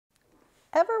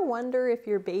Ever wonder if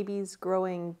your baby's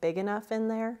growing big enough in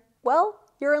there? Well,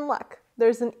 you're in luck.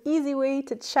 There's an easy way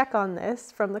to check on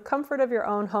this from the comfort of your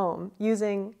own home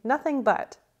using nothing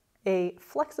but a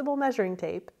flexible measuring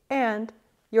tape and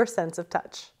your sense of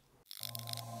touch.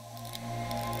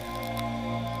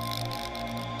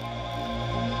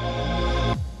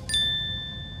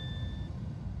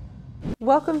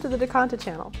 Welcome to the Deconta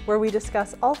channel, where we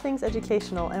discuss all things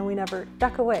educational and we never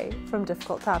duck away from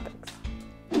difficult topics.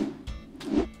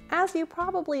 As you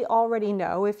probably already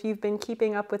know if you've been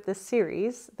keeping up with this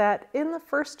series, that in the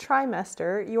first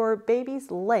trimester, your baby's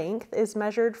length is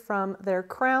measured from their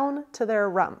crown to their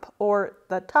rump, or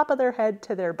the top of their head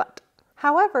to their butt.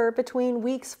 However, between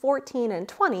weeks 14 and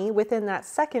 20, within that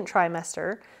second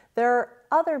trimester, there are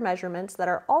other measurements that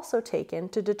are also taken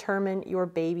to determine your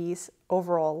baby's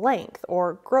overall length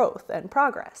or growth and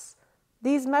progress.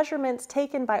 These measurements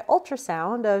taken by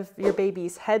ultrasound of your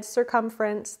baby's head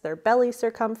circumference, their belly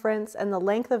circumference, and the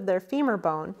length of their femur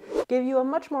bone give you a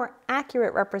much more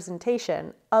accurate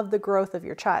representation of the growth of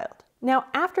your child. Now,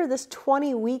 after this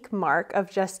 20-week mark of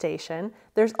gestation,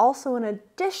 there's also an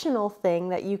additional thing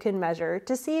that you can measure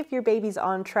to see if your baby's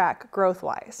on track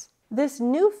growth-wise. This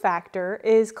new factor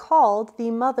is called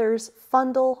the mother's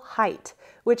fundal height,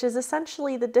 which is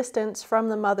essentially the distance from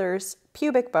the mother's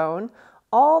pubic bone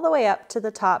all the way up to the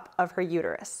top of her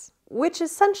uterus, which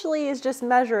essentially is just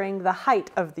measuring the height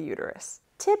of the uterus.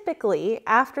 Typically,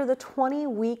 after the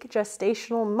 20-week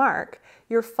gestational mark,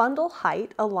 your fundal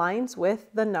height aligns with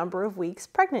the number of weeks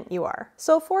pregnant you are.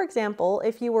 So for example,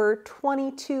 if you were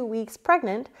 22 weeks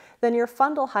pregnant, then your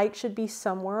fundal height should be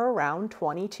somewhere around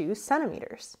 22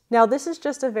 centimeters. Now, this is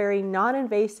just a very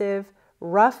non-invasive,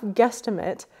 rough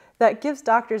guesstimate that gives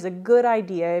doctors a good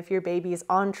idea if your baby is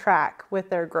on track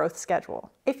with their growth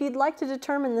schedule. If you'd like to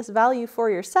determine this value for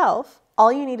yourself,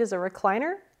 all you need is a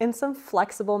recliner and some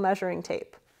flexible measuring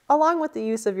tape, along with the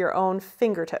use of your own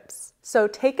fingertips. So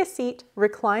take a seat,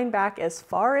 recline back as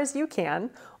far as you can,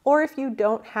 or if you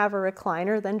don't have a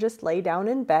recliner, then just lay down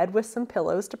in bed with some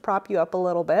pillows to prop you up a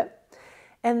little bit.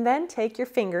 And then take your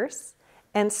fingers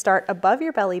and start above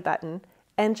your belly button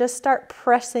and just start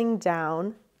pressing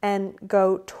down and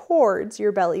go towards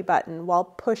your belly button while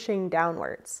pushing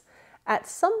downwards. At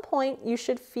some point, you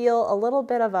should feel a little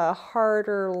bit of a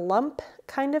harder lump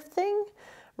kind of thing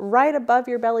right above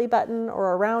your belly button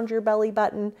or around your belly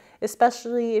button,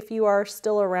 especially if you are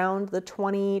still around the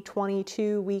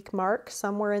 22 week mark,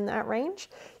 somewhere in that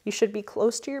range. You should be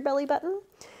close to your belly button.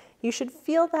 You should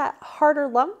feel that harder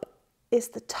lump is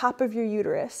the top of your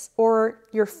uterus or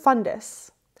your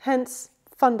fundus, hence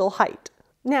fundal height.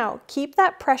 Now, keep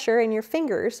that pressure in your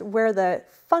fingers where the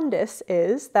fundus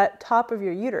is, that top of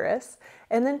your uterus,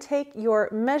 and then take your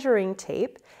measuring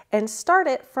tape and start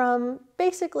it from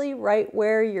basically right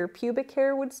where your pubic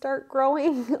hair would start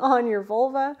growing on your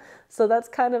vulva. So that's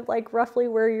kind of like roughly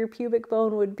where your pubic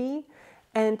bone would be.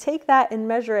 And take that and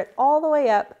measure it all the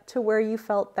way up to where you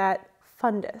felt that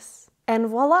fundus. And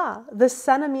voila, the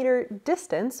centimeter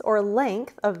distance or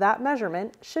length of that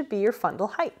measurement should be your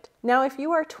fundal height. Now, if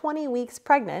you are 20 weeks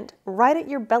pregnant, right at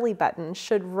your belly button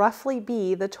should roughly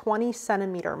be the 20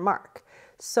 centimeter mark.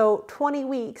 So 20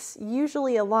 weeks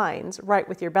usually aligns right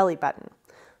with your belly button.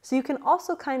 So you can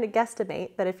also kind of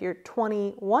guesstimate that if you're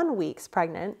 21 weeks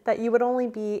pregnant, that you would only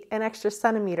be an extra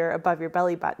centimeter above your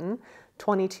belly button,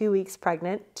 22 weeks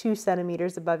pregnant, 2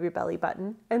 centimeters above your belly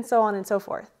button, and so on and so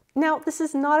forth. Now, this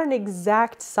is not an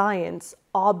exact science,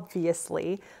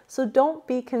 obviously, so don't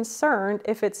be concerned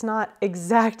if it's not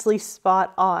exactly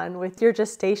spot on with your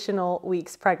gestational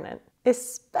weeks pregnant,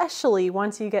 especially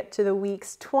once you get to the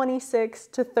weeks 26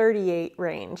 to 38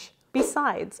 range.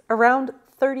 Besides, around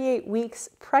 38 weeks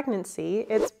pregnancy,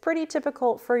 it's pretty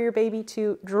typical for your baby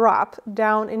to drop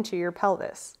down into your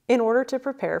pelvis in order to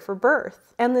prepare for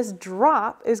birth. And this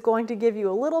drop is going to give you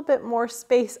a little bit more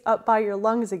space up by your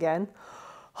lungs again,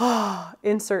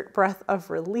 insert breath of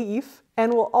relief,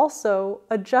 and will also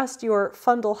adjust your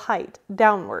fundal height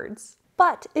downwards.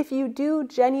 But if you do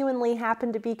genuinely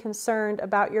happen to be concerned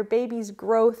about your baby's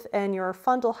growth and your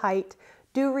fundal height,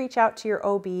 do reach out to your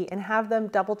OB and have them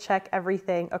double check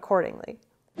everything accordingly.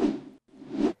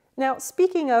 Now,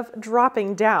 speaking of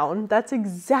dropping down, that's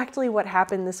exactly what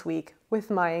happened this week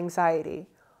with my anxiety.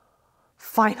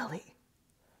 Finally.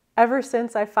 Ever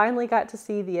since I finally got to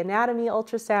see the anatomy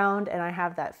ultrasound and I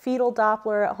have that fetal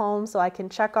Doppler at home so I can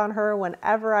check on her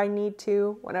whenever I need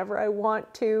to, whenever I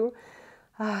want to,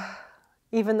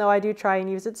 even though I do try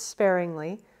and use it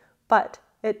sparingly, but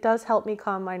it does help me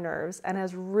calm my nerves and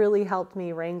has really helped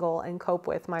me wrangle and cope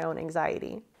with my own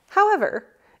anxiety. However,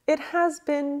 it has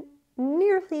been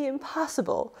nearly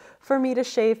impossible for me to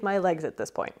shave my legs at this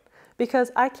point,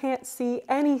 because I can't see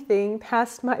anything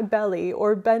past my belly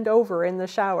or bend over in the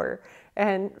shower.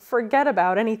 And forget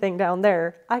about anything down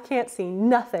there. I can't see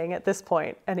nothing at this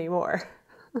point anymore.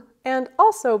 And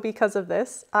also because of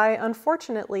this, I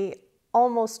unfortunately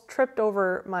almost tripped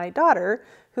over my daughter,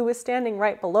 who was standing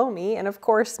right below me, and of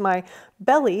course my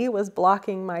belly was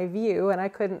blocking my view and I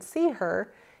couldn't see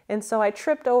her, and so I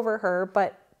tripped over her,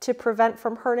 but to prevent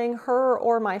from hurting her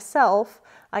or myself,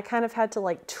 I kind of had to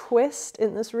like twist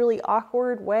in this really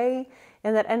awkward way,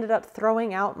 and that ended up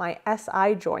throwing out my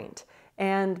SI joint,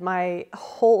 and my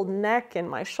whole neck and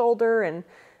my shoulder and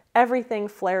everything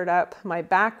flared up. My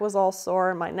back was all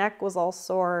sore, my neck was all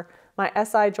sore, my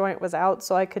SI joint was out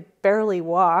so I could barely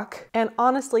walk. And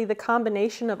honestly, the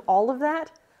combination of all of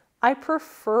that, I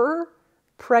prefer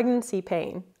pregnancy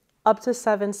pain up to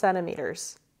 7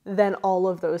 centimeters than all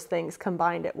of those things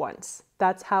combined at once.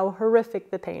 That's how horrific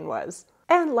the pain was.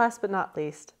 And last but not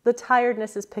least, the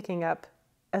tiredness is picking up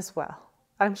as well.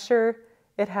 I'm sure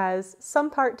it has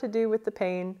some part to do with the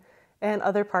pain and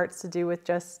other parts to do with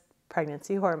just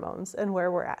pregnancy hormones and where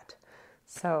we're at.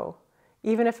 So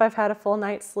even if I've had a full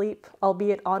night's sleep,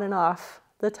 albeit on and off,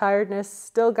 the tiredness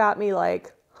still got me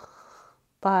like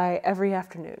by every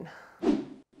afternoon.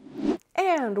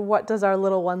 And what does our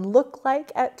little one look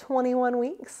like at 21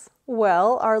 weeks?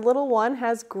 Well, our little one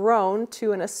has grown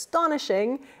to an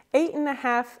astonishing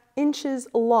 8.5 inches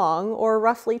long, or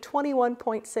roughly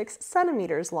 21.6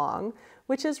 centimeters long,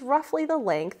 which is roughly the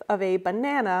length of a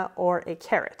banana or a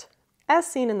carrot, as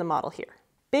seen in the model here.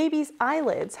 Baby's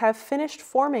eyelids have finished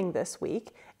forming this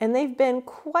week, and they've been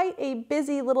quite a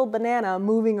busy little banana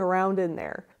moving around in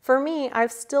there. For me,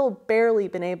 I've still barely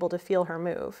been able to feel her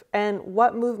move, and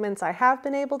what movements I have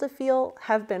been able to feel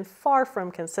have been far from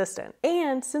consistent.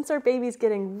 And since our baby's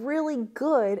getting really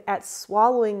good at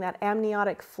swallowing that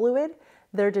amniotic fluid,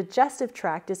 their digestive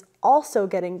tract is also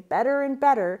getting better and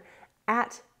better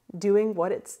at doing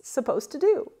what it's supposed to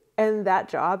do. And that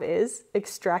job is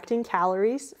extracting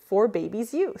calories for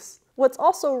baby's use. What's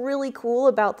also really cool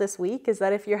about this week is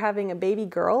that if you're having a baby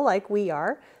girl like we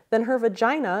are, then her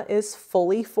vagina is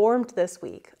fully formed this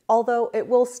week, although it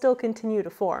will still continue to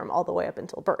form all the way up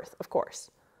until birth, of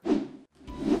course.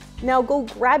 Now go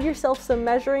grab yourself some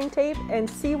measuring tape and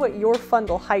see what your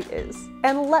fundal height is.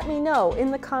 And let me know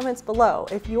in the comments below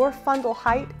if your fundal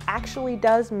height actually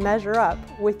does measure up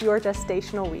with your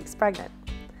gestational weeks pregnant.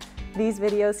 These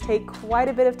videos take quite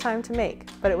a bit of time to make,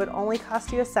 but it would only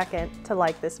cost you a second to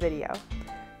like this video.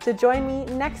 To join me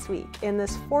next week in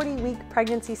this 40-week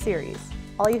pregnancy series,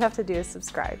 all you have to do is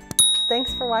subscribe.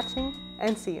 Thanks for watching,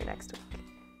 and see you next week.